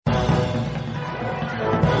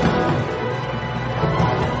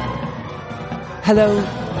Hello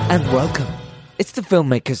and welcome. It's the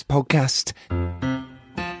Filmmakers Podcast.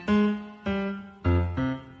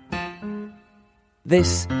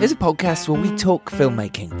 This is a podcast where we talk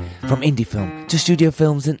filmmaking, from indie film to studio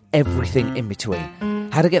films and everything in between.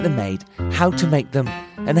 How to get them made, how to make them,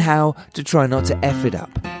 and how to try not to F it up,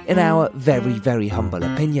 in our very, very humble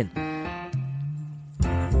opinion.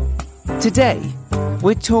 Today,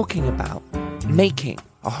 we're talking about making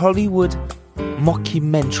a Hollywood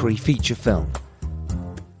mockumentary feature film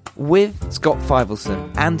with Scott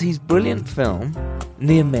Fivelson and his brilliant film,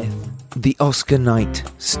 Near Myth, The Oscar Night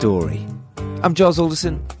Story. I'm Giles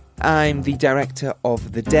Alderson. I'm the director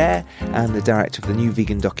of The Dare and the director of the new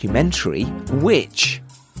vegan documentary, which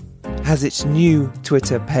has its new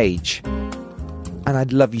Twitter page. And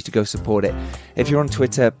I'd love you to go support it. If you're on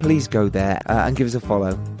Twitter, please go there and give us a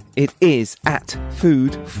follow. It is at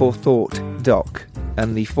Food for Thought Doc.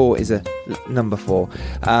 And the 4 is a number 4.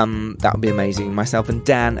 That would be amazing. Myself and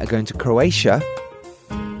Dan are going to Croatia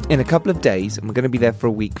in a couple of days, and we're going to be there for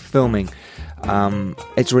a week filming.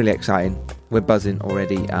 It's really exciting. We're buzzing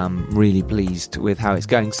already. Really pleased with how it's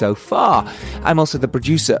going so far. I'm also the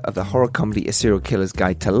producer of the horror comedy A Serial Killer's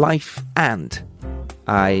Guide to Life, and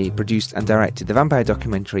I produced and directed the vampire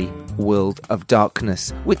documentary World of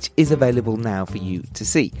Darkness, which is available now for you to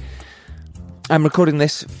see. I'm recording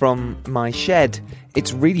this from my shed.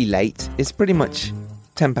 It's really late. It's pretty much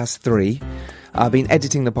 3:10. I've been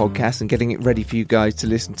editing the podcast and getting it ready for you guys to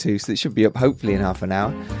listen to, so it should be up hopefully in half an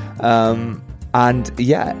hour. And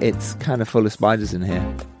yeah, it's kind of full of spiders in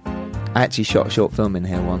here. I actually shot a short film in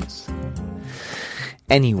here once.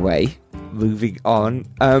 Anyway, moving on.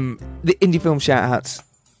 The indie film shout-outs.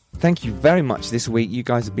 Thank you very much this week. You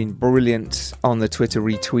guys have been brilliant on the Twitter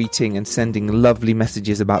retweeting and sending lovely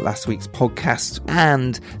messages about last week's podcast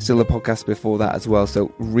and still the podcast before that as well.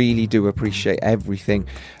 So really do appreciate everything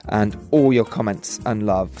and all your comments and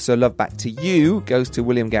love. So love back to you goes to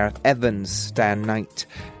William Gareth Evans, Stan Knight,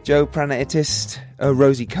 Joe Pranatist,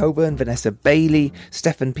 Rosie Coburn, Vanessa Bailey,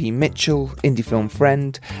 Stephen P. Mitchell, Indie Film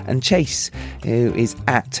Friend, and Chase, who is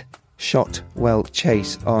at Shotwell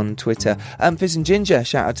Chase on Twitter. Fizz and Ginger,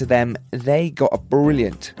 shout out to them. They got a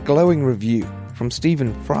brilliant, glowing review from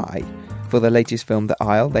Stephen Fry for the latest film, The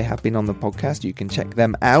Isle. They have been on the podcast. You can check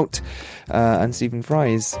them out. And Stephen Fry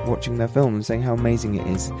is watching their film and saying how amazing it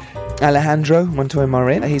is. Alejandro Montoya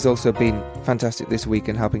Marin, he's also been fantastic this week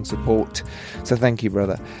and helping support. So thank you,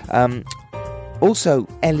 brother. Also,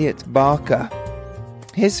 Elliot Barker.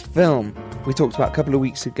 His film we talked about a couple of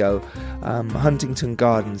weeks ago, Huntington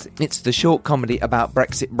Gardens. It's the short comedy about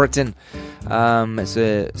Brexit Britain. It's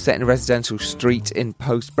set in a residential street in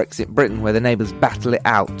post-Brexit Britain where the neighbours battle it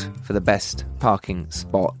out for the best parking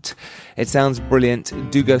spot. It sounds brilliant.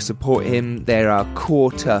 Do go support him. They are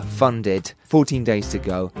quarter funded. 14 days to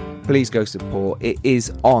go. Please go support. It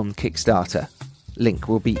is on Kickstarter. Link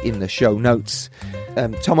will be in the show notes.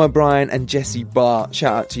 Tom O'Brien and Jesse Barr,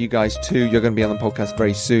 shout out to you guys too. You're going to be on the podcast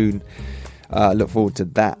very soon. Look forward to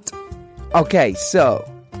that. Okay, so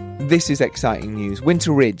this is exciting news.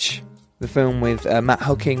 Winter Ridge, the film with Matt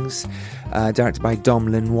Hookings, directed by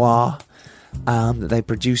Dom Lenoir, that they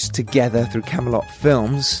produced together through Camelot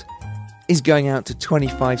Films, is going out to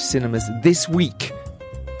 25 cinemas this week,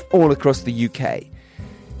 all across the UK.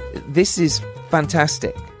 This is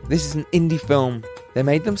fantastic. This is an indie film they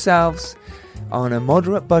made themselves on a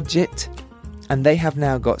moderate budget, and they have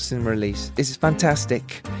now got cinema release. This is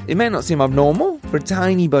fantastic. It may not seem abnormal for a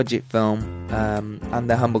tiny budget film and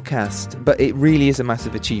their humble cast, but it really is a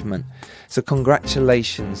massive achievement. So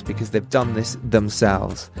congratulations, because they've done this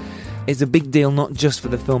themselves. It's a big deal not just for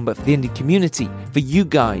the film, but for the indie community, for you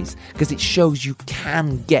guys, because it shows you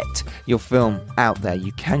can get your film out there.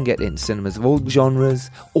 You can get it in cinemas of all genres,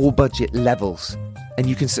 all budget levels, and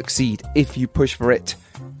you can succeed if you push for it.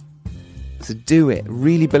 So do it.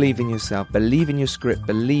 Really believe in yourself. Believe in your script.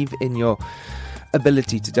 Believe in your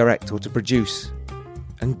ability to direct or to produce.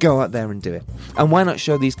 And go out there and do it. And why not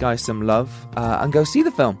show these guys some love and go see the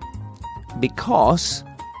film? Because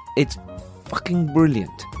it's fucking brilliant.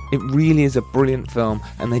 It really is a brilliant film,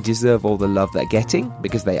 and they deserve all the love they're getting,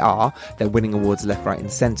 because they are. They're winning awards left, right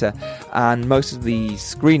and centre. And most of the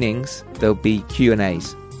screenings, there'll be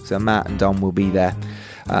Q&As. So Matt and Dom will be there.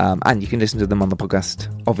 And you can listen to them on the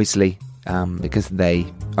podcast, obviously. Because they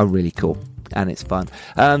are really cool and it's fun.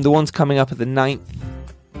 The ones coming up at the 9th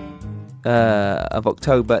of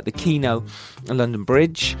October at the Kino in London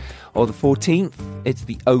Bridge, or the 14th it's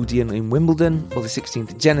the Odeon in Wimbledon, or the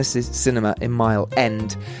 16th Genesis Cinema in Mile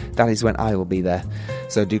End. That is when I will be there,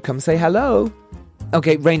 so do come say hello.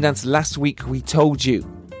 Okay, Raindance, last week we told you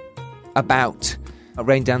about at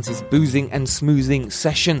Raindance's Boozing and Smoozing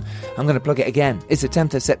session. I'm going to plug it again. It's the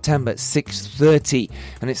 10th of September, 6:30,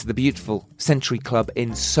 and it's the beautiful Century Club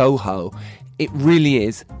in Soho. It really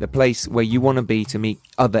is the place where you want to be to meet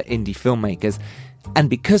other indie filmmakers. And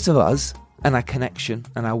because of us and our connection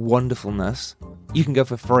and our wonderfulness, you can go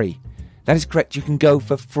for free. That is correct, you can go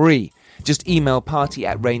for free. Just email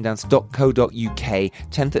party@raindance.co.uk,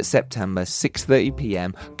 10th of September,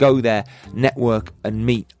 6:30pm. Go there, network and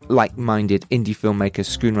meet like-minded indie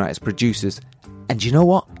filmmakers, screenwriters, producers. And you know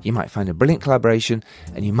what? You might find a brilliant collaboration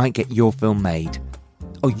and you might get your film made.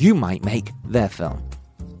 Or you might make their film.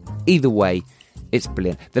 Either way, it's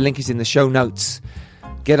brilliant. The link is in the show notes.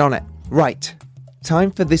 Get on it. Right,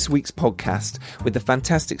 time for this week's podcast with the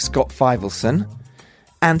fantastic Scott Fivelson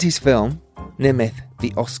and his film, Near Myth,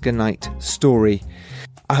 the Oscar Night Story.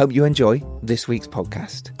 I hope you enjoy this week's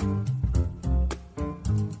podcast.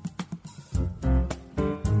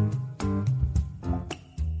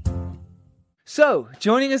 So,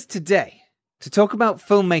 joining us today to talk about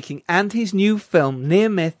filmmaking and his new film, Near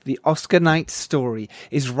Myth, the Oscar Night Story,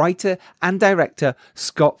 is writer and director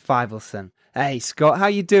Scott Fivelson. Hey, Scott, how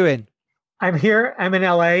you doing? I'm here. I'm in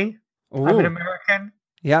LA. Ooh. I'm an American.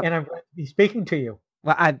 Yep. And I'm going to be speaking to you.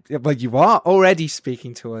 Well, you are already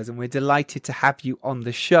speaking to us, and we're delighted to have you on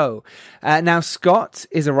the show. Now, Scott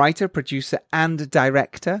is a writer, producer, and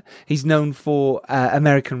director. He's known for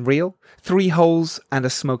American Reel, Three Holes and a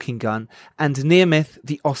Smoking Gun, and Near Myth,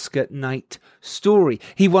 the Oscar Night Story.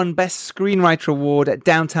 He won Best Screenwriter Award at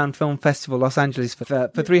Downtown Film Festival, Los Angeles, for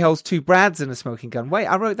Three Holes, Two Brads, and a Smoking Gun. Wait,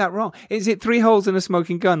 I wrote that wrong. Is it Three Holes and a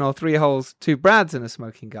Smoking Gun, or Three Holes, Two Brads, and a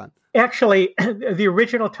Smoking Gun? Actually, the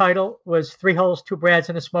original title was Three Holes, Two Brads,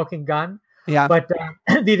 and a Smoking Gun. Yeah. But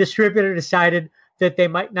the distributor decided that they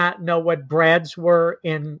might not know what brads were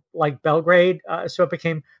in like Belgrade. So it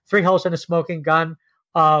became Three Holes and a Smoking Gun,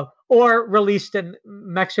 or released in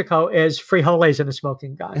Mexico as Frijoles and a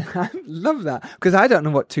Smoking Gun. I love that, because I don't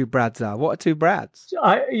know what two brads are. What are two brads?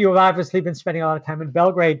 You've obviously been spending a lot of time in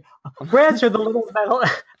Belgrade. Brads are the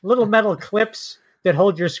little metal clips that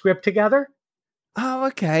hold your script together. Oh,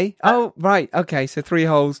 okay. Oh, right. Okay, so Three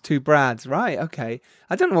Holes, Two Brads. Right, okay.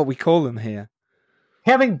 I don't know what we call them here.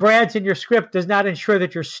 Having brads in your script does not ensure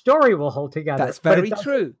that your story will hold together. That's very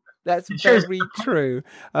true. That's very true.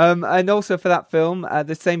 And also for that film,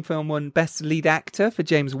 the same film won Best Lead Actor for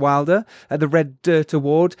James Wilder at the Red Dirt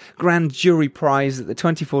Award, Grand Jury Prize at the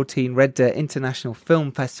 2014 Red Dirt International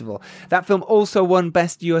Film Festival. That film also won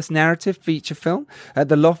Best US Narrative Feature Film at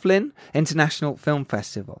the Laughlin International Film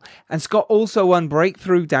Festival. And Scott also won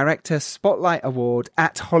Breakthrough Director Spotlight Award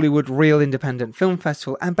at Hollywood Real Independent Film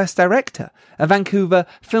Festival and Best Director at Vancouver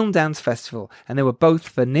Film Dance Festival. And they were both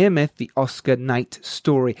for Near Myth, the Oscar Night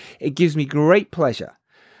Story. It gives me great pleasure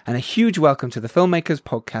and a huge welcome to the Filmmakers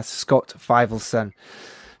Podcast, Scott Fivelson.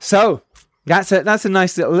 So that's a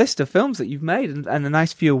nice little list of films that you've made and a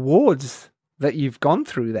nice few awards that you've gone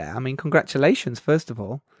through there. I mean, congratulations, first of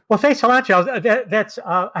all. Well, thanks a lot, Giles. That's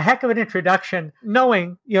a heck of an introduction.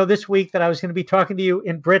 Knowing, this week that I was going to be talking to you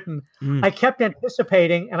in Britain, I kept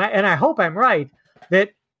anticipating, and I hope I'm right, that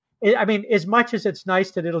I mean, as much as it's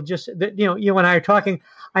nice that it'll just, that, you and I are talking,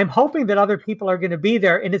 I'm hoping that other people are going to be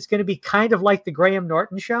there and it's going to be kind of like the Graham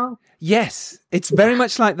Norton show. Yes, it's very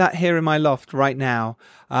much like that here in my loft right now.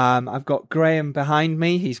 I've got Graham behind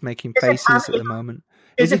me. He's making faces at the moment.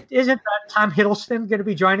 Isn't Tom Hiddleston going to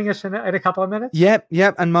be joining us in a couple of minutes? Yep.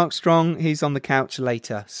 And Mark Strong, he's on the couch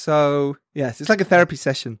later. So, yes, it's like a therapy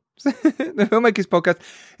session. The Filmmakers Podcast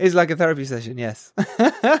is like a therapy session, yes.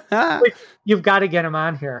 You've got to get him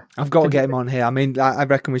on here. I've got to get him on here. I mean, I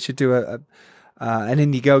reckon we should do an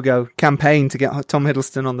Indiegogo campaign to get Tom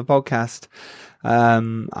Hiddleston on the podcast.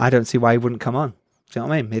 I don't see why he wouldn't come on. Do you know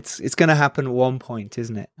what I mean? It's going to happen at one point,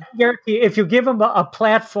 isn't it? I guarantee if you give him a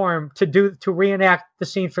platform to reenact the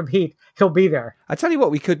scene from Heat, he'll be there. I tell you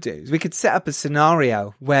what we could do is we could set up a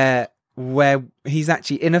scenario where he's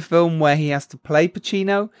actually in a film where he has to play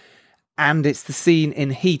Pacino, and it's the scene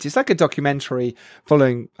in Heat. It's like a documentary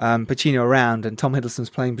following Pacino around, and Tom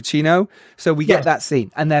Hiddleston's playing Pacino. So we get that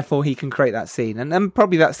scene, and therefore he can create that scene. And then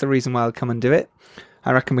probably that's the reason why I'll come and do it.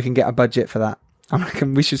 I reckon we can get a budget for that. I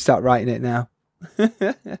reckon we should start writing it now.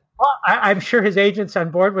 Well, I'm sure his agent's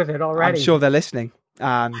on board with it already. I'm sure they're listening.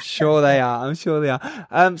 I'm sure they are.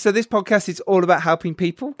 So this podcast is all about helping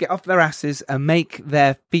people get off their asses and make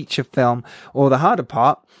their feature film, or the harder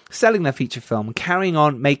part, selling their feature film and carrying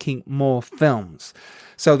on making more films.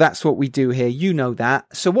 So that's what we do here. You know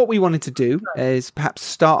that. So what we wanted to do is perhaps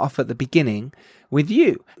start off at the beginning with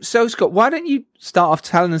you. So Scott, why don't you start off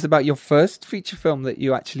telling us about your first feature film that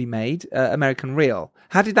you actually made, American Reel?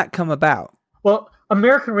 How did that come about? Well,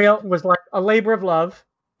 American Real was like a labor of love,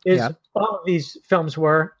 all of these films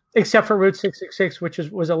were, except for Route 666, which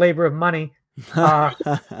was a labor of money.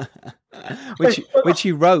 Which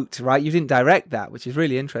you wrote, right? You didn't direct that, which is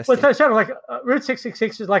really interesting. Well, it's sort of like Route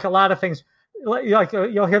 666 is like a lot of things. Like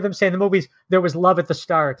you'll hear them say in the movies, there was love at the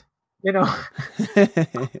start, you know.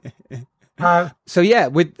 So yeah,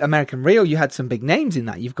 with American Real, you had some big names in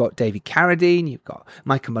that. You've got David Carradine, you've got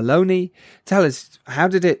Michael Maloney. Tell us, how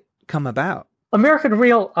did it come about? American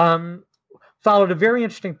Real followed a very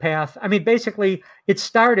interesting path. I mean, basically, it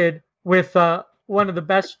started with one of the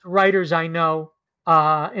best writers I know,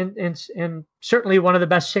 and certainly one of the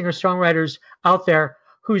best singer-songwriters out there,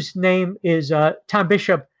 whose name is Tom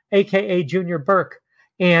Bishop, a.k.a. Junior Burke.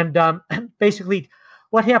 And basically,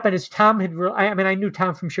 what happened is Tom had, I knew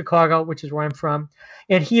Tom from Chicago, which is where I'm from,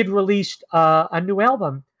 and he had released a new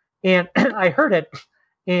album. And I heard it,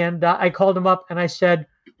 and I called him up, and I said,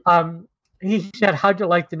 he said, how'd you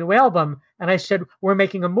like the new album? And I said, we're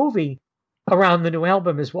making a movie around the new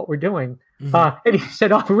album is what we're doing. Mm-hmm. And he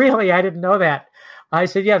said, oh, really? I didn't know that. I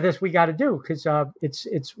said, yeah, this we got to do because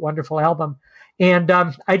it's wonderful album. And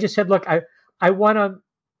I just said, look, I want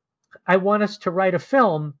us to write a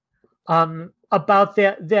film about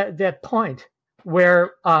that point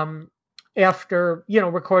where after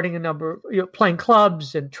recording a number, playing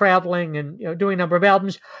clubs and traveling and doing a number of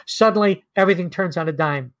albums, suddenly everything turns on a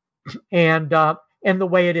dime, and the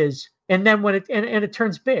way it is, and then when it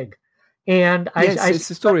turns big, and it's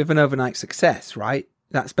the story of an overnight success, right?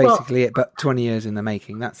 That's basically it, but 20 years in the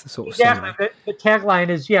making. That's the sort of exactly. The tagline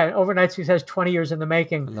is overnight success, 20 years in the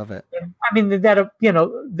making. I love it. And, I mean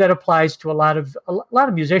that applies to a lot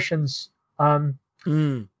of musicians. And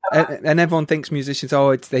everyone thinks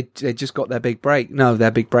musicians, they just got their big break. No,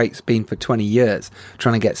 their big break's been for 20 years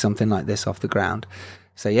trying to get something like this off the ground.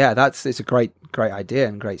 So yeah, it's a great idea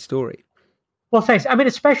and great story. Well, thanks. I mean,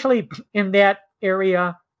 especially in that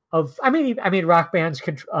area of, I mean, rock bands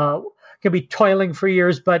can be toiling for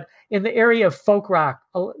years, but in the area of folk rock,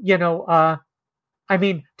 I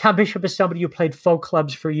mean, Tom Bishop is somebody who played folk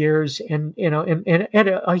clubs for years, and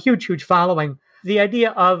a huge following. The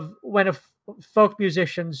idea of when a folk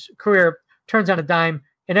musician's career turns on a dime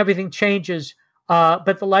and everything changes,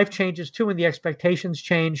 but the life changes too, and the expectations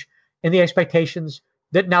change, and the expectations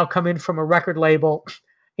that now come in from a record label,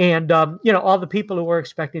 and all the people who were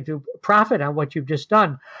expecting to profit on what you've just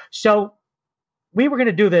done. So we were going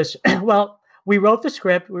to do this. Well, we wrote the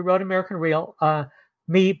script. We wrote American Real. Tom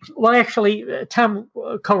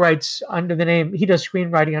co-writes under the name. He does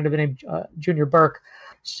screenwriting under the name Junior Burke.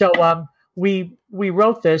 So we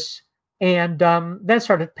wrote this, and then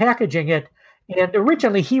started packaging it. And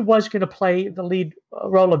originally, he was going to play the lead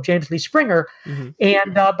role of James Lee Springer,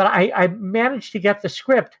 and but I managed to get the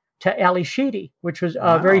script to Ali Sheedy, which was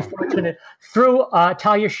very fortunate, through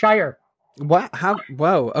Talia Shire. What? How?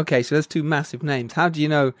 Whoa. Okay, so there's two massive names. How do you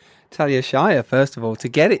know Talia Shire, first of all, to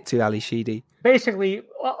get it to Ali Sheedy? Basically,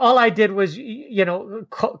 all I did was,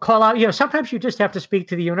 call out. Sometimes you just have to speak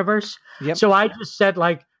to the universe. Yep. So I just said,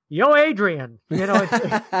 like, yo, Adrian,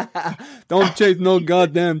 don't chase no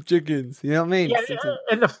goddamn chickens. You know what I mean? Yeah,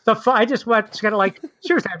 and I just went kind of like,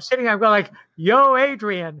 seriously, I'm sitting there, I'm going like, yo,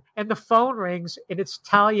 Adrian, and the phone rings, and it's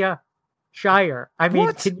Talia Shire. I mean,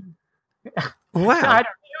 what? Wow.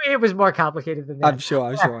 It was more complicated than that. I'm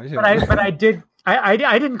sure. But I did. I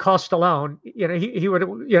didn't call Stallone. He would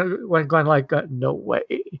have gone like, no way.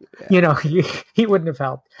 Yeah. He wouldn't have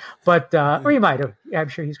helped, but or he might have. I'm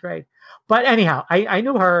sure he's great. But anyhow, I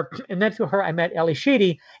knew her, and then through her I met Ali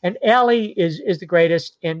Sheedy, and Ali is the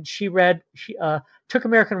greatest. And she took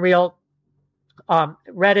American Real,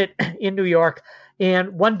 read it in New York,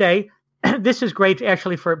 and one day, this is great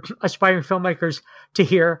actually for aspiring filmmakers to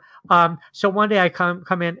hear. So one day I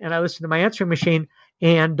come in and I listen to my answering machine,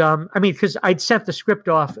 and because I'd sent the script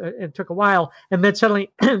off, it took a while, and then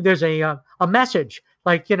suddenly there's a message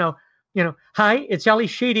like, hi, it's Ali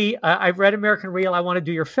Sheedy. I've read American Real. I want to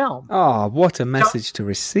do your film. Oh, what a message to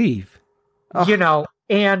receive. Oh,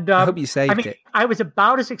 and I hope you saved it. I was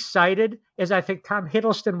about as excited as I think Tom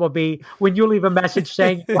Hiddleston will be when you leave a message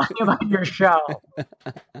saying, why am I on your show?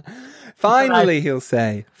 Finally, he'll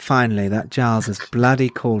say, finally, that Giles has bloody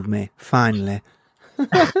called me. Finally.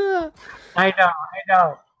 I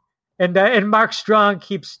know. And Mark Strong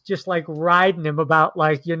keeps just like riding him about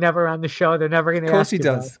like, you're never on the show. They're never going to ask you.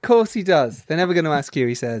 Of course he does. They're never going to ask you,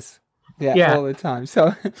 he says. Yeah, all the time.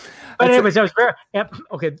 So, but anyways, that was very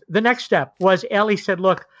okay. The next step was Ali said,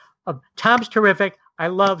 "Look, Tom's terrific. I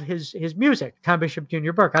love his music. Tom Bishop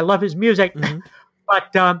Junior Burke. I love his music." Mm-hmm.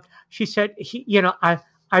 But she said,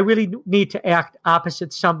 I really need to act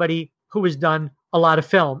opposite somebody who has done a lot of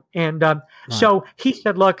film. And so he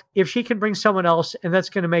said, look, if she can bring someone else and that's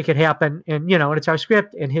going to make it happen, and, and it's our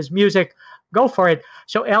script and his music, go for it.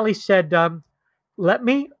 So Allie said, let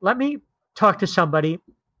me talk to somebody.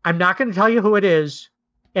 I'm not going to tell you who it is.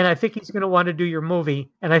 And I think he's going to want to do your movie,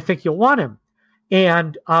 and I think you'll want him.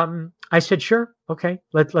 And I said, sure. Okay.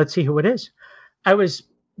 Let's see who it is. I was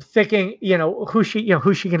thinking, who's she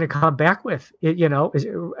going to come back with? Is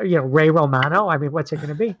Ray Romano? I mean, what's it going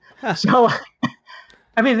to be? So,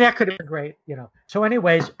 I mean, that could have been great, So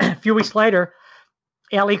anyways, a few weeks later,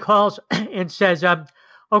 Allie calls and says,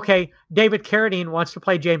 okay, David Carradine wants to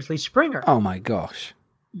play James Lee Springer. Oh my gosh.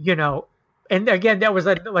 And again, that was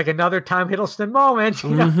like another Tom Hiddleston moment.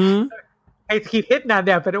 I keep hitting on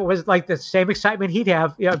that, but it was like the same excitement he'd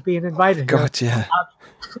have being invited. Gotcha.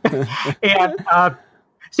 And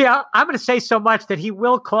see, I'm going to say so much that he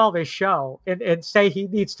will call this show and say he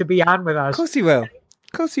needs to be on with us. Of course he will.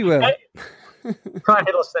 Tom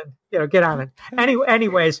Hiddleston, get on it.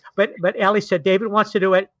 Anyways, but Allie said David wants to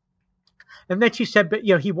do it. And then she said, but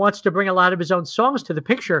he wants to bring a lot of his own songs to the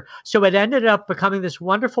picture. So it ended up becoming this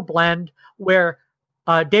wonderful blend where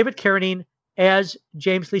David Carradine as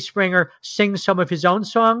James Lee Springer sings some of his own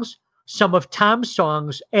songs, some of Tom's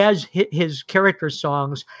songs as his character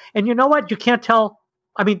songs. And you know what? You can't tell.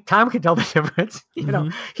 I mean, Tom can tell the difference. He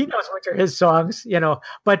knows which are his songs.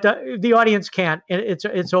 But the audience can't. And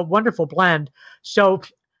it's a wonderful blend. So,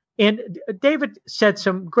 and David said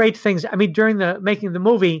some great things. I mean, during the making of the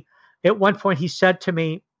movie. At one point, he said to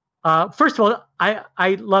me, first of all,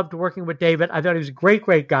 I loved working with David. I thought he was a great,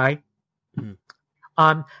 great guy.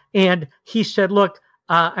 And he said, look,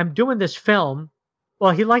 I'm doing this film. Well,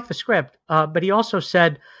 he liked the script, but he also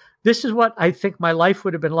said, this is what I think my life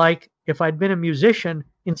would have been like if I'd been a musician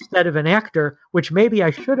instead of an actor, which maybe I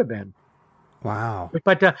should have been. Wow.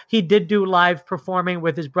 But he did do live performing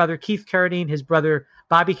with his brother Keith Carradine, his brother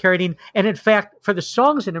Bobby Carradine. And in fact, for the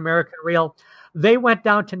songs in American Real, they went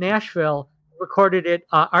down to Nashville, recorded it,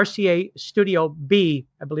 RCA Studio B,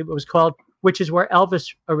 I believe it was called, which is where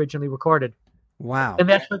Elvis originally recorded. Wow. And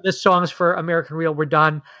that's when the songs for American Real were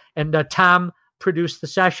done. And Tom produced the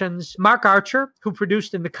sessions. Mark Archer, who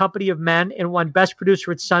produced In the Company of Men and won Best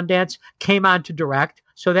Producer at Sundance, came on to direct.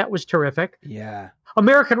 So that was terrific. Yeah.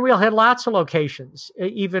 American Real had lots of locations.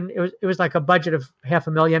 Even it was like a budget of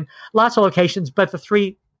 $500,000, lots of locations, but the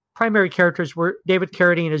three primary characters were David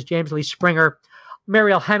Carradine as James Lee Springer,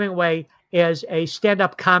 Mariel Hemingway as a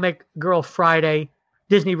stand-up comic, Girl Friday,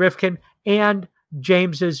 Disney Rifkin, and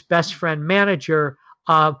James's best friend manager,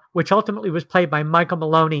 which ultimately was played by Michael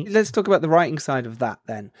Maloney. Let's talk about the writing side of that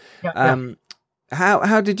then. Yeah.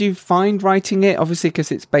 How did you find writing it? Obviously,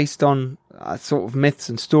 because it's based on sort of myths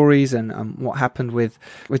and stories and what happened with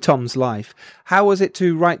Tom's life. How was it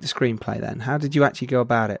to write the screenplay then? How did you actually go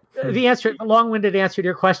about it? The long-winded answer to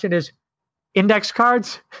your question is index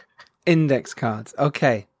cards. Index cards.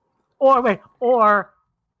 Okay. Or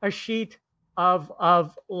a sheet of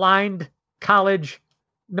lined college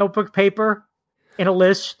notebook paper in a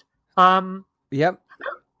list. Yep.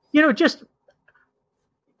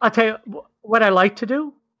 I'll tell you what I like to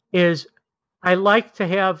do is I like to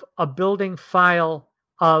have a building file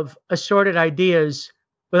of assorted ideas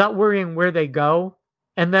without worrying where they go.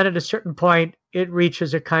 And then at a certain point, it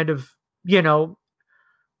reaches a kind of,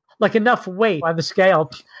 like enough weight on the scale.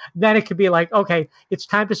 Then it could be like, okay, it's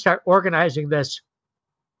time to start organizing this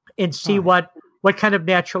and see what kind of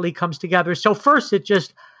naturally comes together. So first, it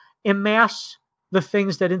just amass the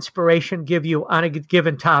things that inspiration give you on a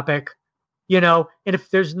given topic. And if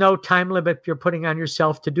there's no time limit you're putting on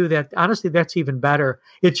yourself to do that, honestly, that's even better.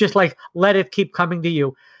 It's just like, let it keep coming to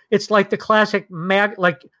you. It's like the classic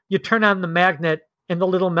like you turn on the magnet and the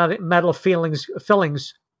little metal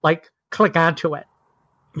fillings like click onto it,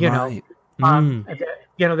 Right.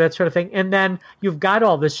 That sort of thing. And then you've got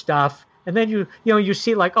all this stuff. And then you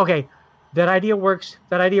see like, okay, that idea works.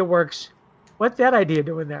 What's that idea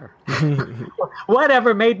doing there?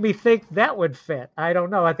 Whatever made me think that would fit. I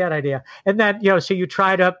don't know what that idea. And then, so you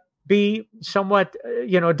try to be somewhat,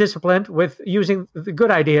 disciplined with using the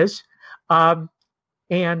good ideas. And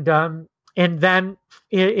then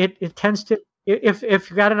it tends to, if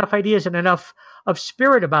you've got enough ideas and enough of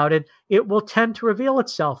spirit about it, it will tend to reveal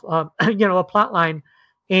itself, a plot line.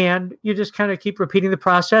 And you just kind of keep repeating the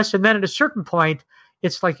process. And then at a certain point,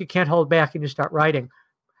 it's like you can't hold back and you start writing.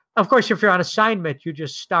 Of course, if you're on assignment, you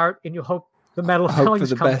just start and you hope the metal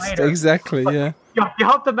fillings come later. Exactly, but yeah. You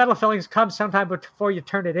hope the metal fillings come sometime before you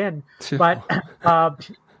turn it in. Sure. But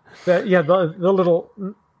the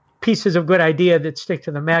little pieces of good idea that stick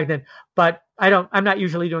to the magnet. But I'm not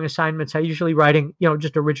usually doing assignments. I usually writing,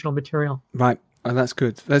 just original material. Right. Oh, that's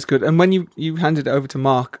good. That's good. And when you handed it over to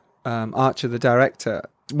Mark Archer, the director,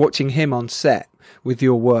 watching him on set with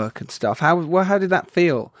your work and stuff, how did that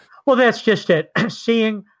feel? Well, that's just it.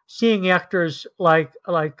 seeing actors like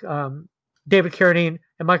David Carradine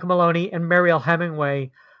and Michael Maloney and Mariel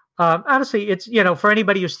Hemingway. Honestly, it's, for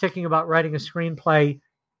anybody who's thinking about writing a screenplay,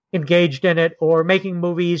 engaged in it, or making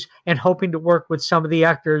movies and hoping to work with some of the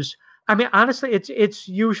actors. I mean, honestly, it's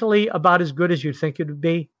usually about as good as you'd think it would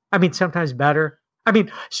be. I mean, sometimes better. I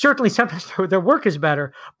mean, certainly sometimes their work is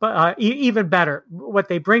better, but even better what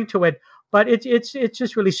they bring to it. But it's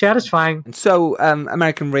just really satisfying. So,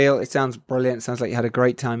 American Real, it sounds brilliant. It sounds like you had a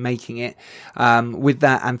great time making it. With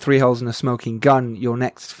that and Three Holes in a Smoking Gun, your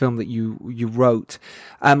next film that you wrote.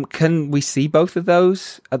 Can we see both of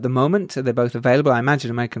those at the moment? Are they both available? I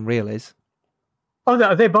imagine American Real is. Oh,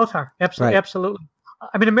 no, they both are. Absolutely, right. Absolutely.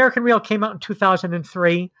 I mean, American Real came out in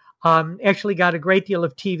 2003. Actually got a great deal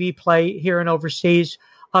of TV play here and overseas.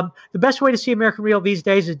 The best way to see American Real these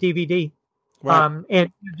days is DVD. Right.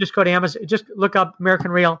 And just go to Amazon. Just look up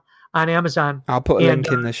American Real on Amazon. I'll put a link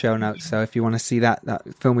in the show notes. So if you want to see that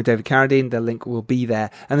film with David Carradine, the link will be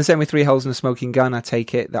there. And the same with Three Holes in a Smoking Gun. I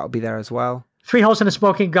take it that'll be there as well. Three Holes in a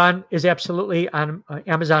Smoking Gun is absolutely on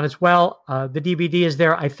Amazon as well. The DVD is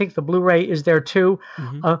there. I think the Blu-ray is there too.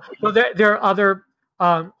 Mm-hmm. So there are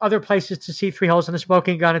other places to see Three Holes in a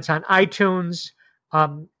Smoking Gun. It's on iTunes,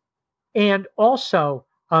 and also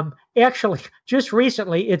actually just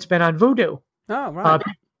recently it's been on Vudu. Oh, right.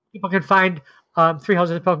 People can find Three Holes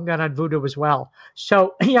in a Smoking Gun on Vudu as well.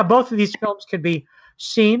 So yeah, both of these films can be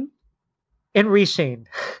seen and re-seen.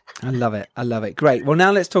 I love it. I love it. Great. Well,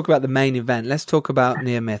 now let's talk about the main event. Let's talk about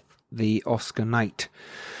Near Myth, the Oscar night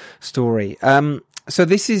story. So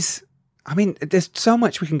this is, I mean, there's so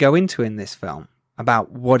much we can go into in this film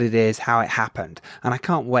about what it is, how it happened, and I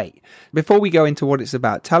can't wait. Before we go into what it's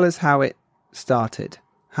about, tell us how it started.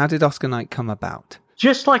 How did Oscar night come about?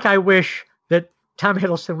 Just like I wish that Tom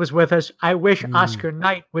Hiddleston was with us, I wish Oscar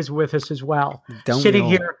Knight was with us as well. Sitting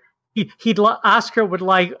here, Oscar would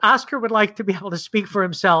like to be able to speak for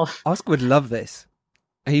himself. Oscar would love this.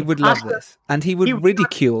 He would love this, and he would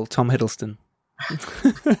ridicule Tom Hiddleston.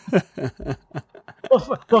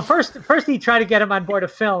 Well, first he'd try to get him on board a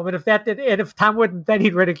film, and if Tom wouldn't, then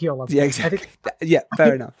he'd ridicule him. Yeah, exactly.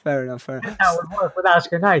 Fair enough. That's how it would work with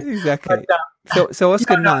Oscar Knight. Exactly. So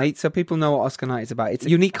Oscar Knight, so people know what Oscar Knight is about. It's a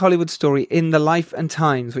unique Hollywood story in the life and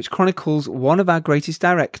times which chronicles one of our greatest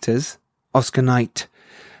directors, Oscar Knight.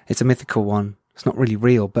 It's a mythical one. It's not really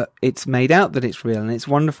real, but it's made out that it's real, and it's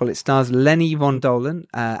wonderful. It stars Lenny Von Dolan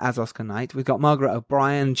as Oscar Knight. We've got Margaret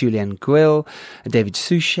O'Brien, Julianne Guil, David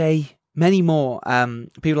Suchet, many more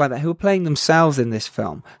people like that who are playing themselves in this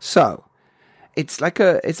film. So it's like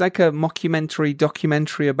a mockumentary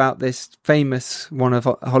documentary about this famous, one of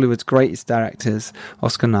Hollywood's greatest directors,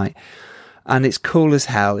 Oscar Knight, and it's cool as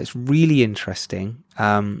hell. It's really interesting,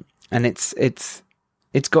 and it's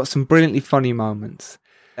got some brilliantly funny moments.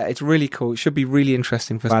 It's really cool. It should be really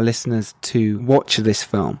interesting for our listeners to watch this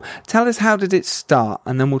film. Tell us, how did it start,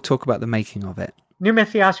 and then we'll talk about the making of it. Near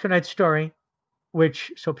Myth, the Oscar Knight story,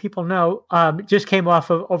 which, so people know, just came off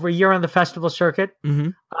of over a year on the festival circuit. Mm-hmm.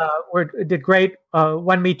 Where it did great.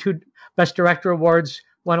 Won me 2 Best Director awards.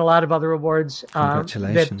 Won a lot of other awards.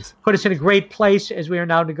 Congratulations! That put us in a great place as we are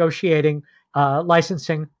now negotiating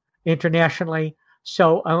licensing internationally.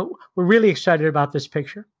 So we're really excited about this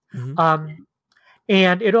picture. Mm-hmm.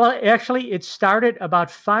 And it started about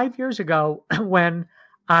 5 years ago when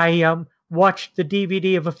I watched the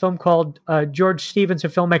DVD of a film called George Stevens, A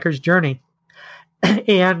Filmmaker's Journey.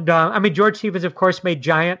 And George Stevens, of course, made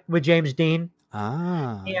Giant with James Dean.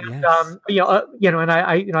 And yes. And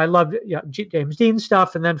I loved James Dean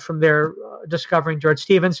stuff, and then from there discovering George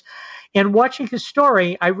Stevens and watching his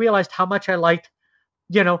story, I realized how much I liked,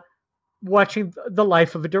 watching the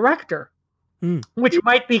life of a director, which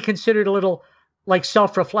might be considered a little like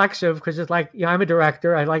self-reflexive, because it's like, I'm a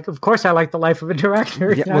director. Of course I like the life of a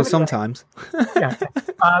director. Yeah, well, sometimes. Yeah.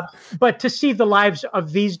 But to see the lives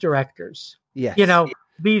of these directors, yes.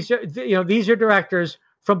 These are directors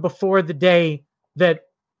from before the day that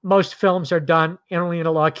most films are done only in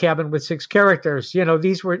a log cabin with 6 characters.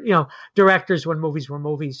 These were, directors when movies were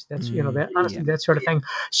movies. That's, that sort of thing.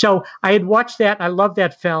 So I had watched that. I loved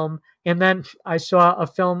that film. And then I saw a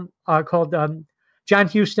film called John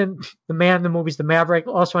Huston, the man in the movies, The Maverick,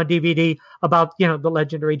 also on DVD, about, the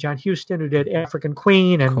legendary John Huston, who did African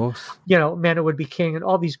Queen and, Man Who Would Be King, and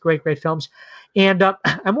all these great, great films. And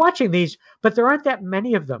I'm watching these, but there aren't that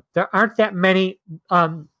many of them. There aren't that many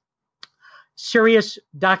serious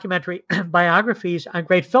documentary biographies on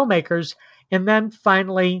great filmmakers. And then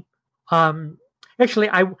finally, actually,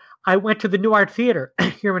 I went to the New Art Theater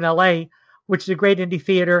here in LA, which is a great indie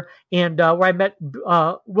theater, and where I met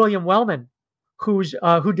William Wellman, who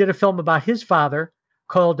did a film about his father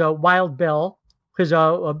called Wild Bill, because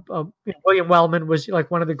William Wellman was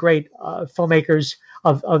like one of the great filmmakers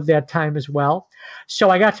of that time as well. So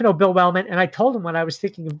I got to know Bill Wellman, and I told him what I was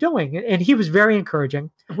thinking of doing, and he was very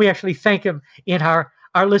encouraging. We actually thank him in our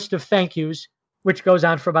list of thank yous, which goes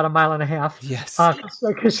on for about a mile and a half. Yes.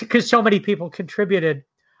 Because so many people contributed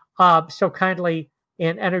so kindly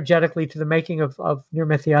and energetically to the making of Near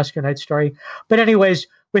Myth, the Oscar Night Story. But anyways,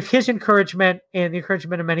 with his encouragement and the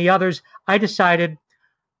encouragement of many others, I decided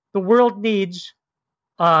the world needs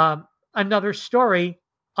another story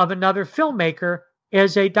of another filmmaker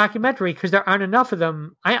as a documentary, because there aren't enough of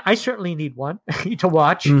them. I certainly need one to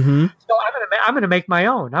watch. Mm-hmm. So I'm gonna make my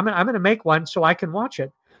own. I'm gonna make one so I can watch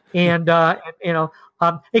it. And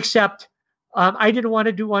except I didn't want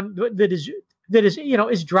to do one that is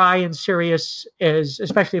as dry and serious as,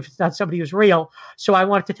 especially if it's not somebody who's real. So I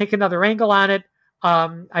wanted to take another angle on it.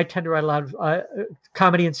 I tend to write a lot of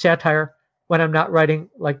comedy and satire when I'm not writing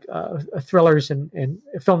like thrillers and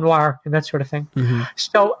film noir and that sort of thing. Mm-hmm.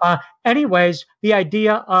 So anyways, the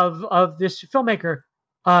idea of this filmmaker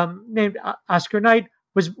named Oscar Knight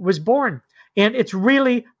was born. And it's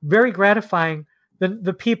really very gratifying.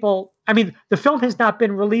 The people, I mean, the film has not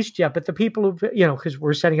been released yet, but the people who, because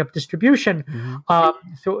we're setting up distribution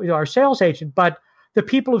through our sales agent, but the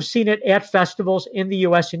people who've seen it at festivals in the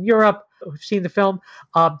US and Europe, who've seen the film,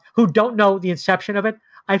 who don't know the inception of it.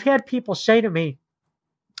 I've had people say to me,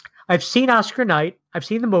 I've seen Oscar Knight, I've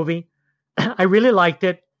seen the movie, I really liked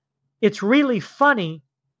it. It's really funny,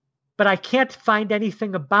 but I can't find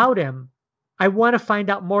anything about him. I want to find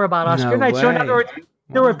out more about Oscar Knight. So in other words,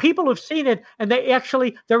 there are people who've seen it and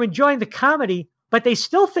they're enjoying the comedy, but they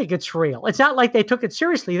still think it's real. It's not like they took it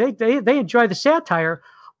seriously. They enjoy the satire,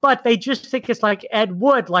 but they just think it's like Ed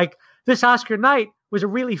Wood, like this Oscar Knight was a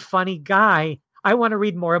really funny guy. I want to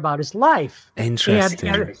read more about his life. Interesting.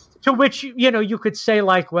 And to which, you could say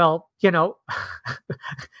like, well,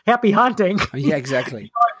 happy hunting. Yeah,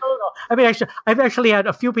 exactly. I mean, actually, I've actually had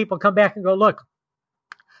a few people come back and go, look,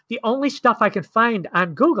 the only stuff I can find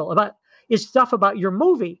on Google is stuff about your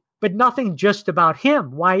movie, but nothing just about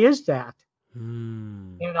him. Why is that?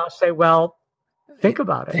 And I'll say, well, think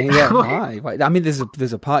about it. Yeah, why? I mean, there's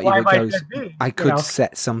a part of you that goes, I could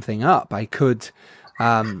set something up. I could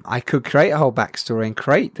create a whole backstory and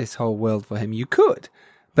create this whole world for him. You could.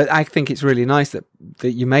 But I think it's really nice that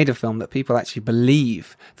you made a film that people actually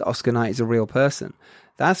believe that Oscar Knight is a real person.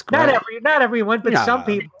 That's great. Not everyone, but some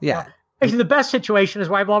people. Yeah. Actually, the best situation is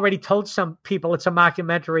where I've already told some people it's a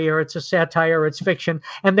mockumentary or it's a satire or it's fiction,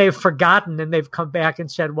 and they've forgotten and they've come back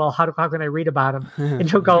and said, well, how can I read about him?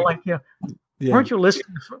 And you'll go like, weren't you listening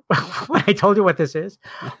when I told you what this is?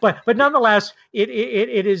 But nonetheless, it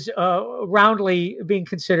is roundly being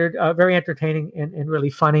considered very entertaining and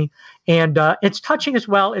really funny. And it's touching as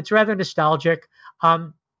well. It's rather nostalgic.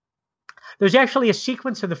 There's actually a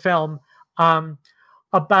sequence in the film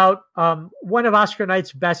about one of Oscar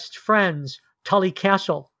Knight's best friends, Tully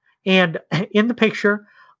Castle. And in the picture,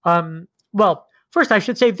 first I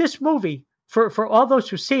should say this movie, for all those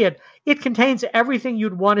who see it, it contains everything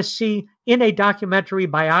you'd want to see in a documentary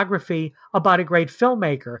biography about a great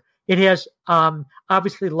filmmaker. It has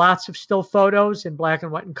obviously lots of still photos in black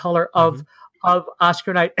and white and color of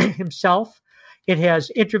Oscar Knight himself. It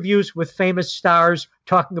has interviews with famous stars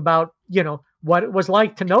talking about, what it was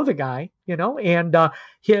like to know the guy, and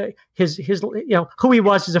his who he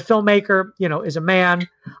was as a filmmaker, as a man.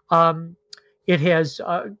 It has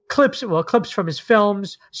clips from his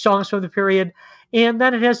films, songs from the period, and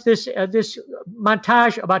then it has this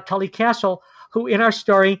montage about Tully Castle, who in our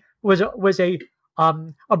story was a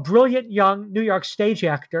brilliant young New York stage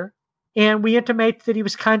actor, and we intimate that he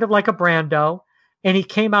was kind of like a Brando, and he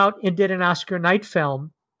came out and did an Oscar Knight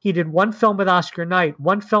film. He did one film with Oscar Knight,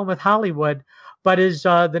 one film with Hollywood, but as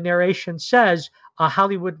the narration says,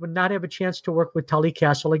 Hollywood would not have a chance to work with Tully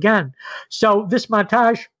Castle again. So this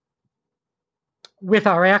montage with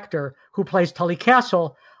our actor who plays Tully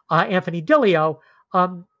Castle, Anthony Dillio,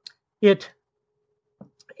 it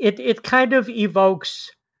kind of evokes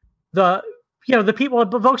the people.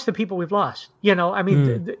 It evokes the people we've lost.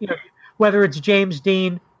 Whether it's James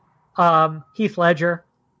Dean, Heath Ledger,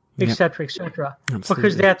 et cetera,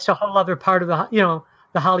 because that's a whole other part of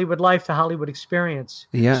the Hollywood life, the Hollywood experience.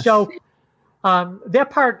 Yeah. So that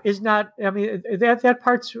part is not. I mean, that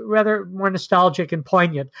part's rather more nostalgic and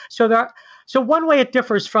poignant. So one way it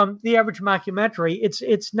differs from the average mockumentary,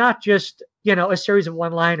 it's not just a series of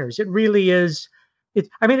one-liners. It really is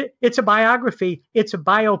it's a biography. It's a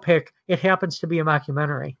biopic. It happens to be a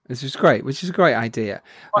mockumentary. Which is great. Which is a great idea.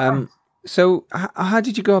 So how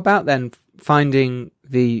did you go about then finding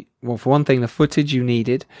for one thing, the footage you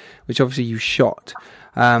needed, which obviously you shot,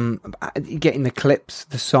 getting the clips,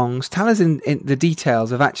 the songs? Tell us in the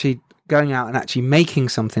details of actually going out and actually making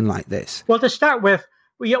something like this. Well, to start with,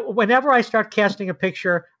 whenever I start casting a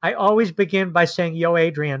picture, I always begin by saying, "Yo,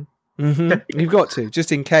 Adrian." Mm-hmm. You've got to,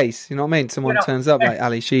 just in case, you know what I mean? Someone turns up like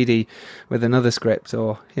Ali Sheedy with another script,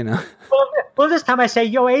 or, Well, this time I say,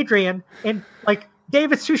 "Yo, Adrian," and like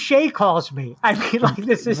David Suchet calls me. I mean, like,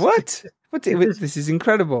 this is... What? This is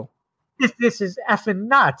incredible. This is effing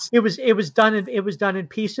nuts. It was done in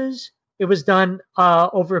pieces. It was done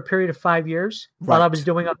over a period of 5 years while I was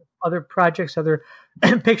doing other projects, other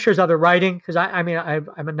pictures, other writing, because I'm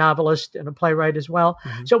a novelist and a playwright as well.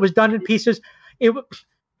 Mm-hmm. So it was done in pieces. It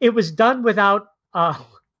was done without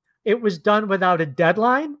a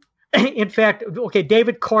deadline. In fact,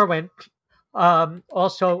 David Corwin,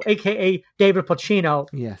 also AKA David Pacino.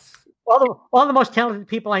 Yes. All the most talented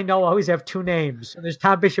people I know always have two names. So there's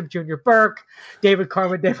Tom Bishop Jr. Burke, David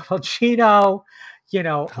Corwin, David Pacino.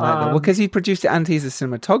 Because he produced it and he's a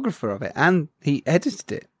cinematographer of it and he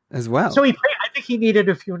edited it as well. So I think he needed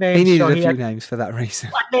a few names. He needed a few names for that reason.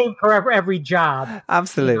 One name for every job.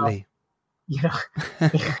 Absolutely.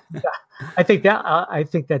 I think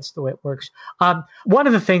that's the way it works. One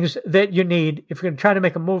of the things that you need if you're going to try to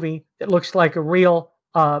make a movie that looks like a real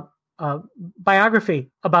biography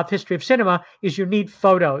about the history of cinema is you need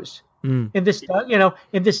photos. And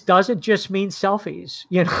this doesn't just mean selfies.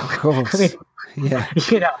 Of course.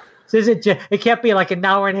 It can't be like an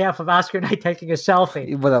hour and a half of Oscar night taking a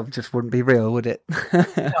selfie. Well, that just wouldn't be real, would it?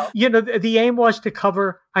 The aim was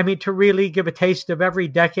to really give a taste of every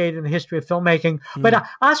decade in the history of filmmaking. But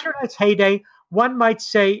Oscar night's heyday, one might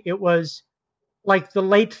say it was like the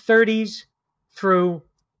late 30s through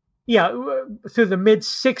the mid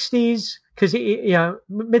 60s, because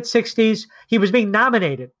mid 60s he was being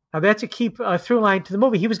nominated. Now that's a key through line to the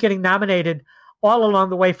movie. He was getting nominated all along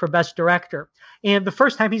the way for Best Director. And the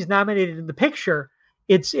first time he's nominated in the picture,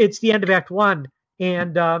 it's the end of Act One,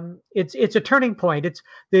 and it's a turning point. It's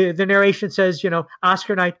the narration says,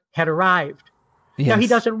 Oscar night had arrived. Yes. Now he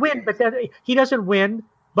doesn't win,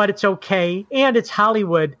 but it's okay, and it's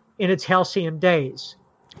Hollywood in its halcyon days.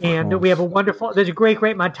 And we have there's a great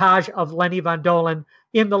montage of Lenny Von Dolen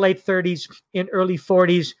in the late 30s, in early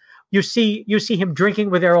 40s. You see him drinking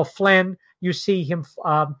with Errol Flynn. You see him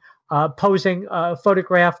posing,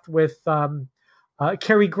 photographed with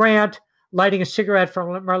Cary Grant, lighting a cigarette from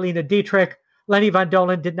Marlene Dietrich. Lenny Von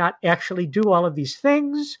Dolen did not actually do all of these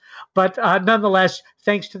things, but nonetheless,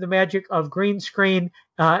 thanks to the magic of green screen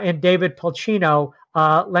and David Pacino,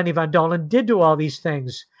 Lenny Von Dolen did do all these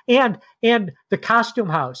things. And the costume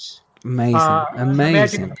house. Amazing. The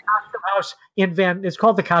magic of the costume house it's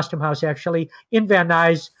called the Costume House, actually, in Van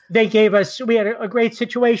Nuys. We had a great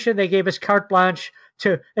situation. They gave us carte blanche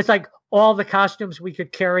it's like all the costumes we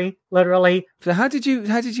could carry, literally. So how did you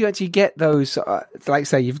actually get those? Like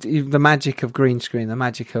say, you've the magic of green screen, the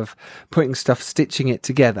magic of putting stuff, stitching it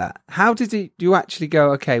together. How did you actually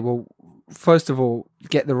go? Okay, well, first of all,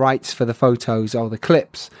 get the rights for the photos or the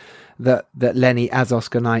clips that Lenny as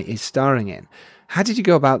Oscar Knight is starring in. How did you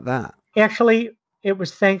go about that? Actually, it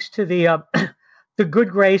was thanks to the good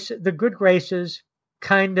graces,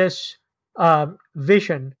 kindness,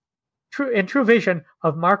 vision. True vision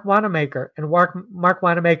of Mark Wanamaker. And Mark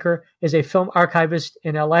Wanamaker is a film archivist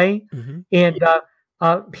in LA. Mm-hmm. And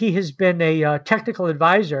he has been a technical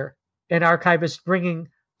advisor and archivist, bringing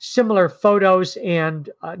similar photos and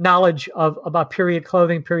knowledge about period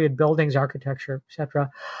clothing, period buildings, architecture,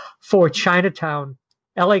 etc. for Chinatown,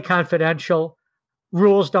 LA Confidential,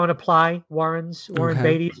 Rules Don't Apply, Warren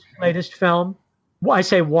Beatty's latest film. Well, I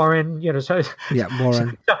say Warren, so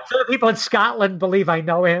Warren. So the people in Scotland believe I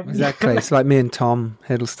know him. Exactly. It's like me and Tom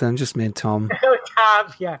Hiddleston, just me and Tom.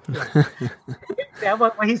 Tom, yeah.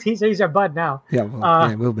 Well, he's our bud now. Yeah,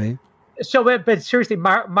 well, will be. So, but seriously,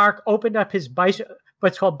 Mark opened up his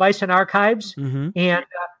what's called Bison Archives, mm-hmm. and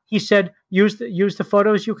he said, use the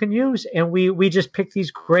photos you can use, and we just picked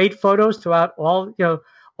these great photos throughout all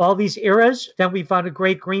these eras. Then we found a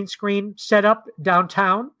great green screen setup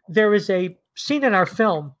downtown. There is a scene in our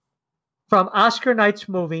film from Oscar Knight's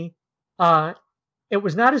movie. It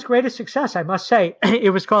was not as great a success, I must say.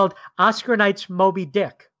 It was called Oscar Knight's Moby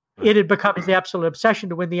Dick. It had become his absolute obsession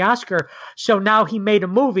to win the Oscar. So now he made a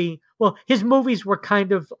movie. Well, his movies were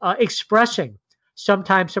kind of expressing,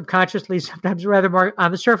 sometimes subconsciously, sometimes rather more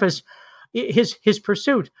on the surface, his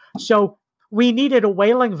pursuit. So we needed a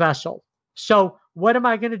whaling vessel. So what am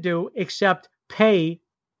I going to do except pay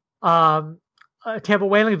to have a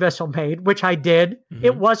whaling vessel made, which I did. Mm-hmm.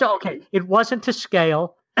 It wasn't okay. It wasn't to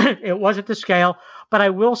scale. It wasn't to scale. But I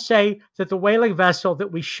will say that the whaling vessel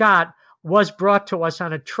that we shot was brought to us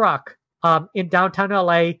on a truck in downtown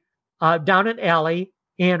LA, down an alley,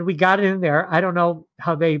 and we got it in there. I don't know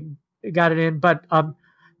how they got it in, but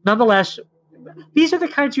nonetheless, these are the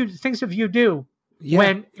kinds of things that you do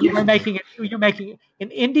when you're making an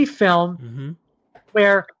indie film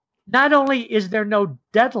where not only is there no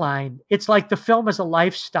deadline, it's like the film is a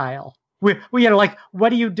lifestyle. We like, what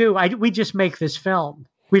do you do? We just make this film.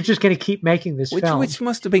 We're just going to keep making this film. Which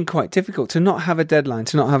must have been quite difficult to not have a deadline,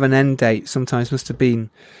 to not have an end date. Sometimes must have been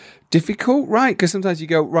difficult, right? Because sometimes you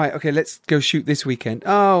go, right, okay, let's go shoot this weekend.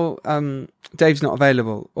 Oh, Dave's not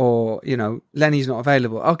available, or Lenny's not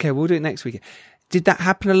available. Okay, we'll do it next weekend. Did that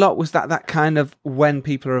happen a lot? Was that kind of when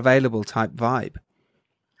people are available type vibe?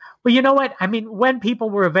 Well, you know what? I mean, when people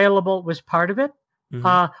were available was part of it.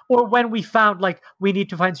 Or when we found, like, we need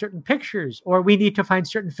to find certain pictures, or we need to find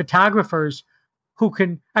certain photographers who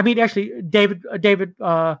can. I mean, actually, David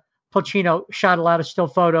Pulcino shot a lot of still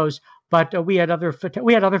photos, but we had other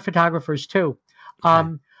photographers too. Okay.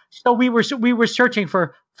 So we were searching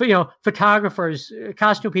for photographers,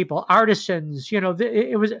 costume people, artisans.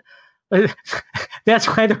 It was. That's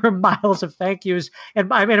why there were miles of thank yous and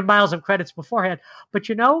miles of credits beforehand. But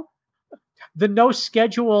the no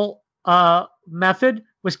schedule method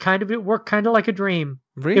was it worked kind of like a dream.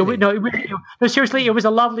 Really? No, seriously, it was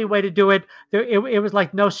a lovely way to do it. It was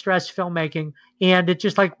like no stress filmmaking, and it's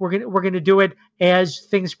just like we're gonna do it as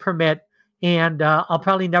things permit. And I'll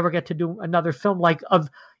probably never get to do another film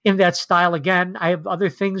in that style again. I have other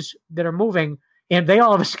things that are moving, and they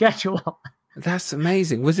all have a schedule. That's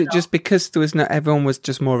amazing. Was it just because everyone was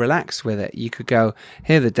just more relaxed with it? You could go,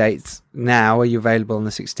 here are the dates now. Are you available on the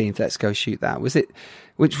 16th? Let's go shoot that. Was it,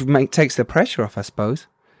 which takes the pressure off, I suppose?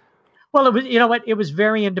 Well, it was, it was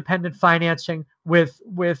very independent financing with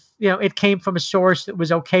it came from a source that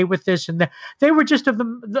was okay with this. And they were just of the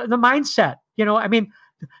mindset, I mean,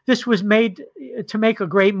 this was made to make a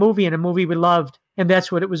great movie and a movie we loved. And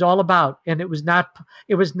that's what it was all about. And it was that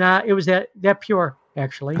pure.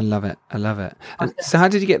 Actually, I love it. And so how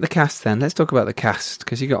did you get the cast then? Let's talk about the cast,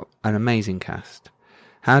 because you got an amazing cast.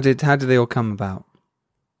 How did they all come about?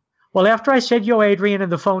 Well, after I said, yo, Adrian, and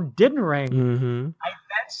the phone didn't ring, I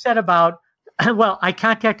then set about, I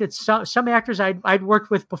contacted some actors I'd worked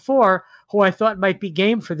with before who I thought might be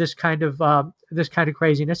game for this kind of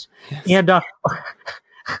craziness. Yes. And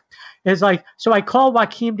it's like, so I called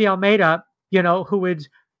Joaquim de Almeida,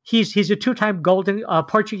 he's a 2-time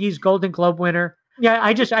Portuguese Golden Globe winner. Yeah,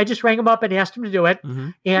 I just rang him up and asked him to do it.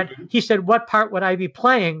 And he said, what part would I be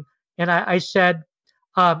playing? And I said,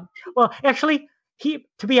 well, actually,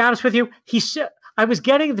 to be honest with you, he said, I was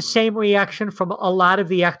getting the same reaction from a lot of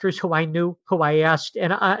the actors who I knew, who I asked.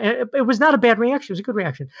 And it was not a bad reaction. It was a good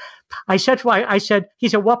reaction. He said,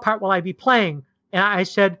 what part will I be playing? And I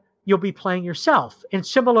said, you'll be playing yourself. And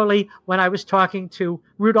similarly, when I was talking to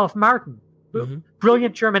Rudolph Martin,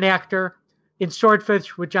 brilliant German actor, in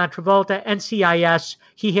Swordfish with John Travolta, NCIS,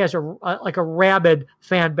 he has a rabid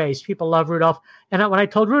fan base. People love Rudolph. And when I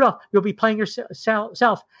told Rudolph, you'll be playing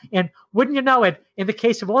yourself. And wouldn't you know it, in the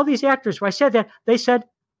case of all these actors where I said that, they said,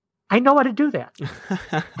 I know how to do that.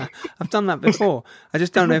 I've done that before. I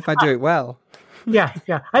just don't know if I do it well. Yeah.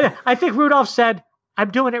 I think Rudolph said,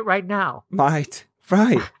 I'm doing it right now. Right.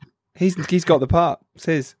 He's got the part. It's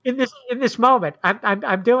his. In this moment,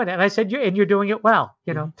 I'm doing it. And I said, you're doing it well,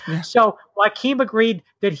 Yeah. So Joaquim agreed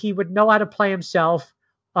that he would know how to play himself.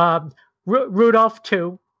 Rudolph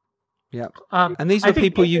too. Yeah. And these were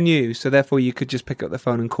people you knew, so therefore you could just pick up the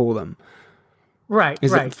phone and call them. Right.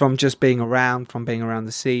 Is it from just being around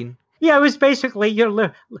the scene? Yeah, it was basically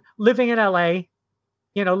living in LA.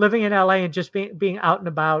 Living in LA and just being out and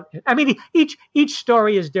about. I mean, each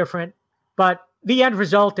story is different, but the end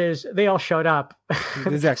result is they all showed up.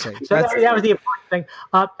 Exactly. So that was the important thing.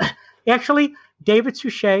 Actually, David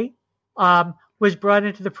Suchet was brought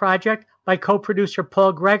into the project by co-producer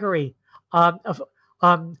Paul Gregory, an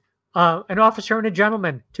officer and a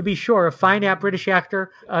gentleman, to be sure, a fine British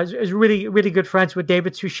actor, is really, really good friends with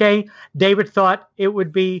David Suchet. David thought it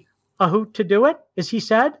would be a hoot to do it, as he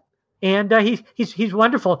said, and he's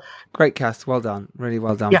wonderful. Great cast, well done, really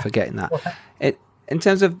well done for getting that. In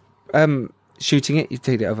terms of shooting it, you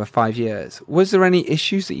did it over 5 years. Was there any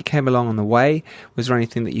issues that you came along on the way? Was there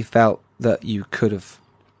anything that you felt that you could have,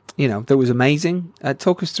 that was amazing?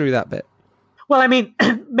 Talk us through that bit. Well, I mean,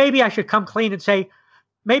 maybe I should come clean and say,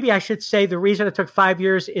 the reason it took 5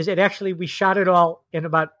 years is we shot it all in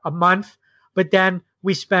about a month, but then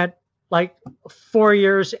we spent like 4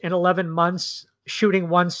 years and 11 months shooting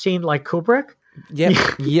one scene like Kubrick.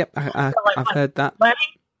 Yep. I've heard that.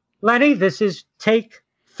 Lenny, this is take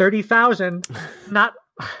 30,000.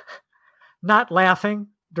 Not laughing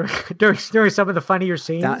during some of the funnier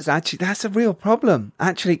scenes. That's a real problem.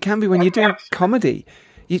 Actually, it can be when you're doing comedy.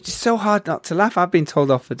 It's so hard not to laugh. I've been told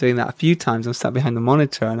off for doing that a few times. I'm sat behind the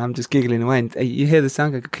monitor and I'm just giggling away. And you hear the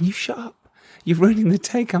sound go, "Can you shut up? You're ruining the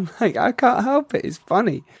take." I'm like, I can't help it. It's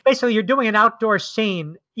funny. Basically, you're doing an outdoor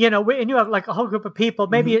scene, and you have like a whole group of people.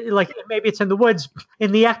 Maybe maybe it's in the woods,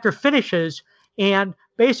 and the actor finishes, and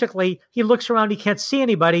basically he looks around, he can't see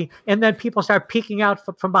anybody, and then people start peeking out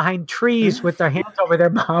from behind trees with their hands over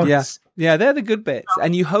their mouths. Yeah, they're the good bits,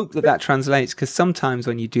 and you hope that translates, because sometimes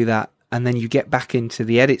when you do that, and then you get back into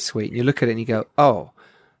the edit suite, and you look at it and you go, "Oh,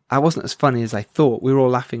 I wasn't as funny as I thought. We were all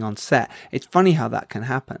laughing on set." It's funny how that can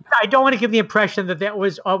happen. I don't want to give the impression that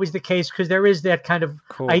was always the case, because there is that kind of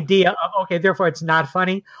idea of, okay, therefore it's not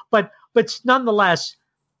funny. But nonetheless,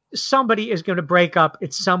 somebody is going to break up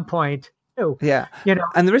at some point. Yeah.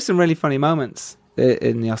 And there is some really funny moments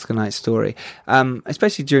in the Oscar night story,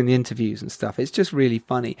 especially during the interviews and stuff. It's just really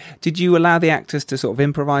funny. Did you allow the actors to sort of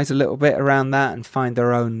improvise a little bit around that and find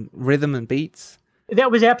their own rhythm and beats?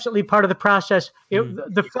 That was absolutely part of the process.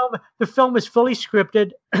 The film was fully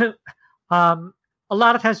scripted. A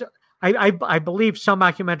lot of times, I believe some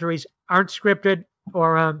documentaries aren't scripted,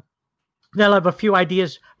 or they'll have a few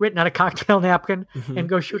ideas written on a cocktail napkin and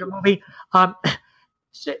go shoot a movie.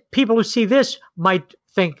 People who see this might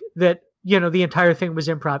think that the entire thing was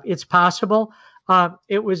improv. It's possible.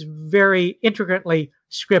 It was very intricately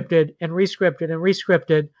scripted and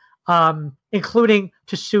rescripted, including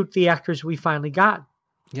to suit the actors we finally got.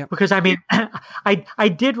 Yeah. Because I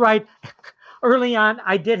did write early on.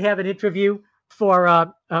 I did have an interview for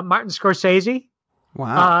Martin Scorsese.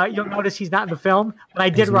 Wow. You'll notice he's not in the film, but I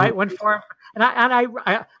did write one for him, and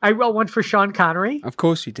I wrote one for Sean Connery. Of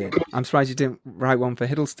course you did. I'm surprised you didn't write one for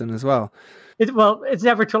Hiddleston as well. It's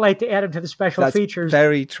never too late to add him to the special features.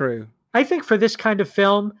 Very true. I think for this kind of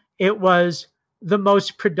film, it was the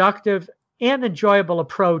most productive and enjoyable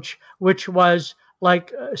approach, which was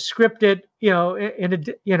like scripted,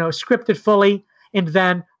 scripted fully, and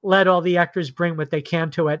then let all the actors bring what they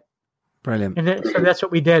can to it. Brilliant. And so that's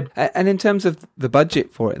what we did. And in terms of the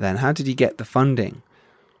budget for it, then, how did you get the funding?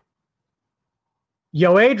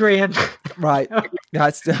 Yo, Adrian. Right.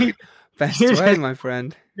 That's the best way, my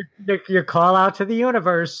friend. Your call out to the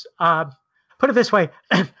universe. Put it this way.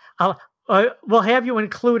 We'll have you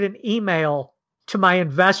include an email to my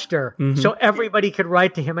investor, so everybody could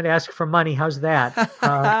write to him and ask for money. How's that?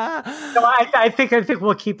 So I think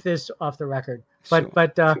we'll keep this off the record.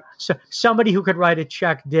 But so somebody who could write a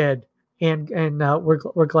check did, and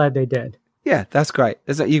we're glad they did. Yeah, that's great.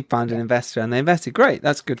 You found an investor and they invested. Great.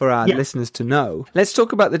 That's good for our listeners to know. Let's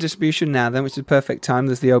talk about the distribution now then, which is the perfect time.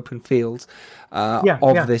 There's the open field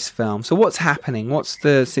of this film. So what's happening? What's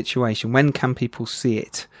the situation? When can people see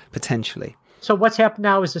it, potentially? So what's happened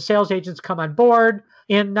now is the sales agents come on board,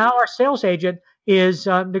 and now our sales agent is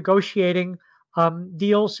negotiating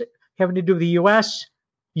deals having to do with the U.S.,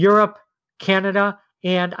 Europe, Canada,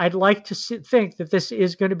 and I'd like to think that this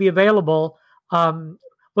is going to be available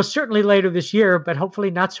certainly later this year, but hopefully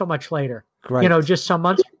not so much later. Great. Just some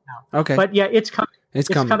months from now. Okay. But yeah, it's coming. It's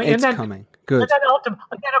coming. It's coming. Good. And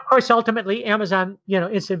then, of course, ultimately Amazon,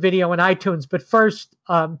 instant video and iTunes. But first,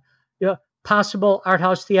 possible art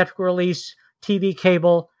house theatrical release, TV,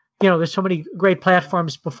 cable. There's so many great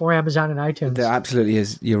platforms before Amazon and iTunes. There absolutely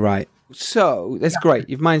is. You're right. So that's great.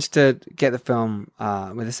 You've managed to get the film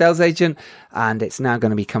with a sales agent, and it's now going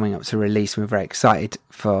to be coming up to release. I'm very excited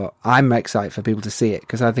for people to see it,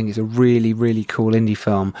 because I think it's a really, really cool indie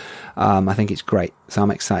film. I think it's great. So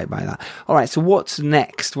I'm excited by that. All right. So what's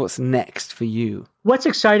next? What's next for you? What's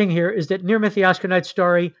exciting here is that Near Myth, the Oscar Night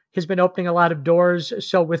Story, has been opening a lot of doors.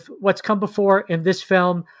 So with what's come before in this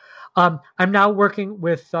film, I'm now working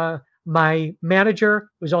with my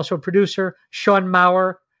manager, who's also a producer, Sean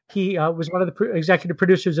Maurer. He was one of the executive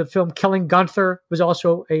producers of film Killing Gunther, was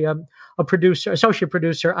also a producer, associate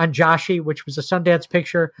producer on Joshi, which was a Sundance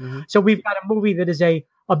picture. So we've got a movie that is a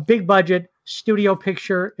big budget studio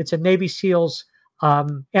picture. It's a Navy SEALs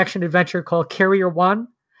action adventure called Carrier One,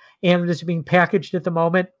 and it is being packaged at the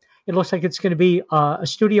moment. It looks like it's going to be a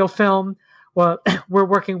studio film. Well, we're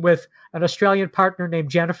working with an Australian partner named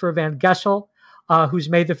Jennifer Van Gessel, who's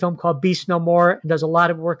made the film called Beast No More and does a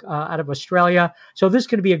lot of work out of Australia. So this is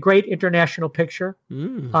going to be a great international picture,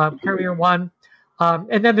 Carrier One.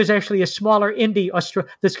 And then there's actually a smaller indie picture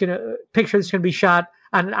that's going to be shot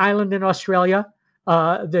on an island in Australia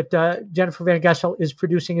that Jennifer Van Gessel is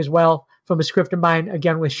producing as well, from a script of mine,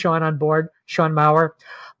 again with Sean on board, Sean Maurer.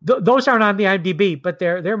 Those aren't on the IMDb, but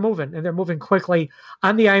they're moving, and they're moving quickly.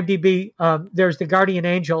 On the IMDb, there's The Guardian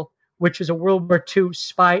Angel, which is a World War II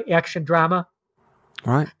spy action drama.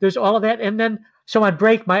 Right. There's all of that. And then, so on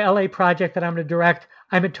Break, my LA project that I'm going to direct,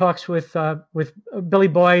 I'm in talks with Billy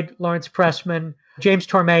Boyd, Lawrence Pressman, James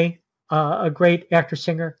Tormé, a great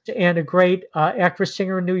actor-singer, and a great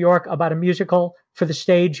actress-singer in New York, about a musical for the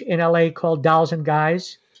stage in LA called Dolls and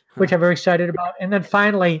Guys, which I'm very excited about. And then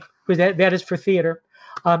finally, because that is for theater,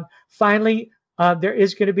 finally, there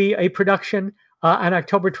is going to be a production on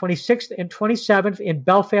October 26th and 27th in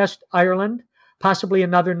Belfast, Ireland, possibly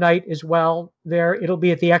another night as well there. It'll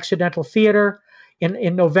be at the Accidental Theatre.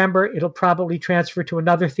 In November, it'll probably transfer to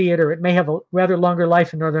another theater. It may have a rather longer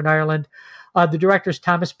life in Northern Ireland. The director is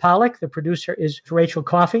Thomas Pollock. The producer is Rachel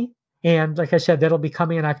Coffey. And like I said, that'll be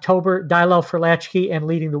coming in October. Dilo Ferlatchke and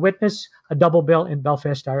Leading the Witness, a double bill in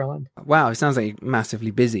Belfast, Ireland. Wow, it sounds like you're massively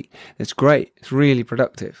busy. It's great. It's really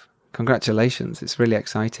productive. Congratulations. It's really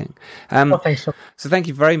exciting. Well, thanks. So thank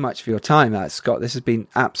you very much for your time, Scott. This has been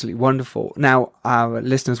absolutely wonderful. Now, our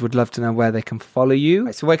listeners would love to know where they can follow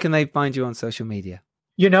you. So where can they find you on social media?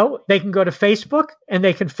 They can go to Facebook, and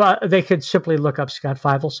they can simply look up Scott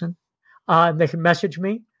Fivelson. They can message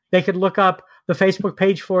me. They could look up the Facebook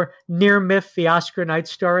page for Near Myth, the Oscar Night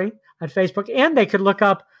story on Facebook, and they could look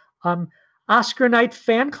up Oscar Night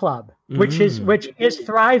Fan Club, which is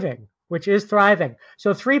thriving.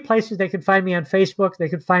 So 3 places they can find me on Facebook. They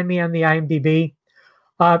could find me on the IMDb,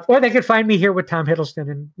 or they could find me here with Tom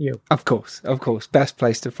Hiddleston and you. Of course. Best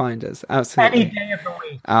place to find us. Absolutely. Any day of the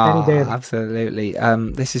week. Absolutely.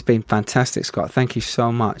 This has been fantastic, Scott. Thank you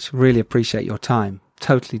so much. Really appreciate your time.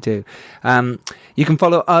 Totally do. You can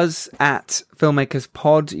follow us at Filmmakers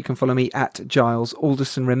Pod. You can follow me at Giles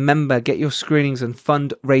Alderson. Remember, get your screenings and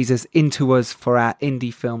fundraisers into us for our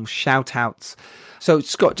indie film shout-outs. So,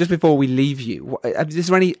 Scott, just before we leave you, is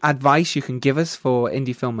there any advice you can give us for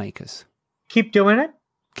indie filmmakers? Keep doing it.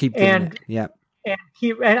 Keep doing it. Yeah.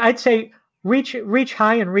 And I'd say reach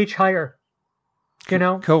high and reach higher.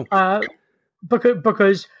 Cool.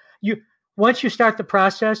 Because once you start the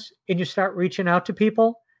process and you start reaching out to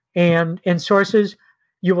people and sources,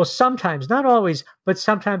 you will sometimes, not always, but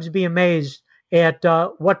sometimes be amazed at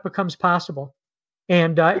what becomes possible.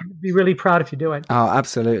 And be really proud if you do it. Oh,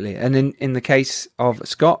 absolutely. And in the case of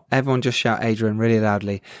Scott, everyone just shout Adrian really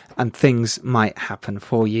loudly and things might happen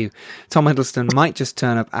for you. Tom Hiddleston might just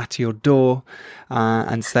turn up at your door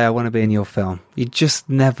and say, I want to be in your film. You just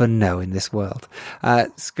never know in this world.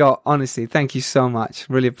 Scott, honestly, thank you so much.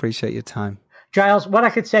 Really appreciate your time. Giles, what I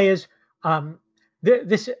could say is I've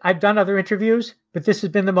done other interviews, but this has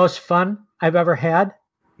been the most fun I've ever had.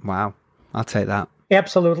 Wow. I'll take that.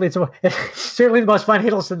 Absolutely. It's certainly the most fun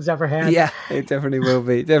Hiddleston's ever had. Yeah, it definitely will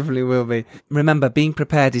be. Definitely will be. Remember, being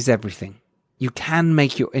prepared is everything. You can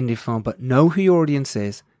make your indie film, but know who your audience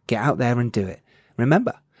is. Get out there and do it.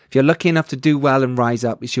 Remember, if you're lucky enough to do well and rise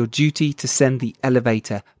up, it's your duty to send the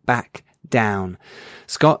elevator back down.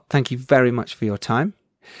 Scott, thank you very much for your time.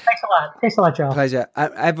 Thanks a lot, Joe. Pleasure.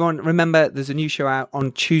 Everyone, remember, there's a new show out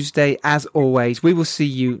on Tuesday, as always. We will see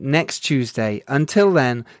you next Tuesday. Until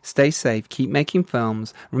then, stay safe, keep making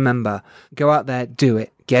films. Remember, go out there, do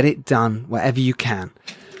it, get it done wherever you can.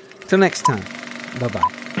 Till next time,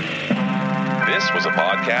 bye-bye. This was a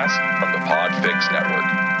podcast from the Podfix Network.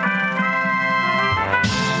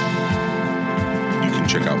 You can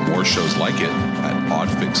check out more shows like it at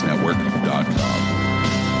podfixnetwork.com.